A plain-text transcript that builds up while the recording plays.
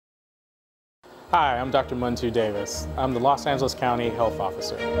Hi, I'm Dr. Muntu Davis. I'm the Los Angeles County Health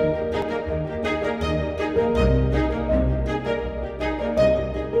Officer.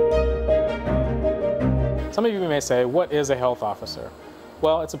 Some of you may say, what is a health officer?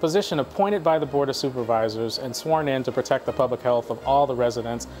 Well, it's a position appointed by the Board of Supervisors and sworn in to protect the public health of all the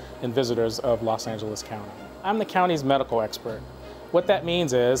residents and visitors of Los Angeles County. I'm the county's medical expert. What that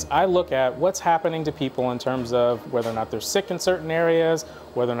means is I look at what's happening to people in terms of whether or not they're sick in certain areas,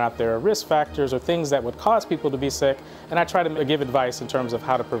 whether or not there are risk factors or things that would cause people to be sick, and I try to give advice in terms of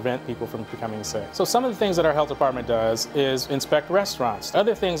how to prevent people from becoming sick. So some of the things that our health department does is inspect restaurants.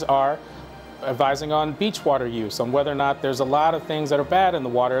 Other things are advising on beach water use, on whether or not there's a lot of things that are bad in the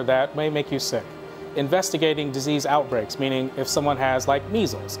water that may make you sick. Investigating disease outbreaks, meaning if someone has like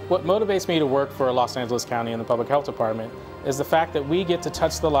measles. What motivates me to work for Los Angeles County and the Public Health Department is the fact that we get to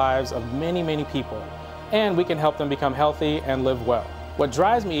touch the lives of many, many people, and we can help them become healthy and live well. What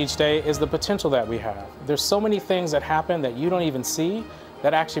drives me each day is the potential that we have. There's so many things that happen that you don't even see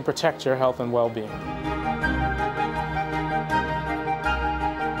that actually protect your health and well-being.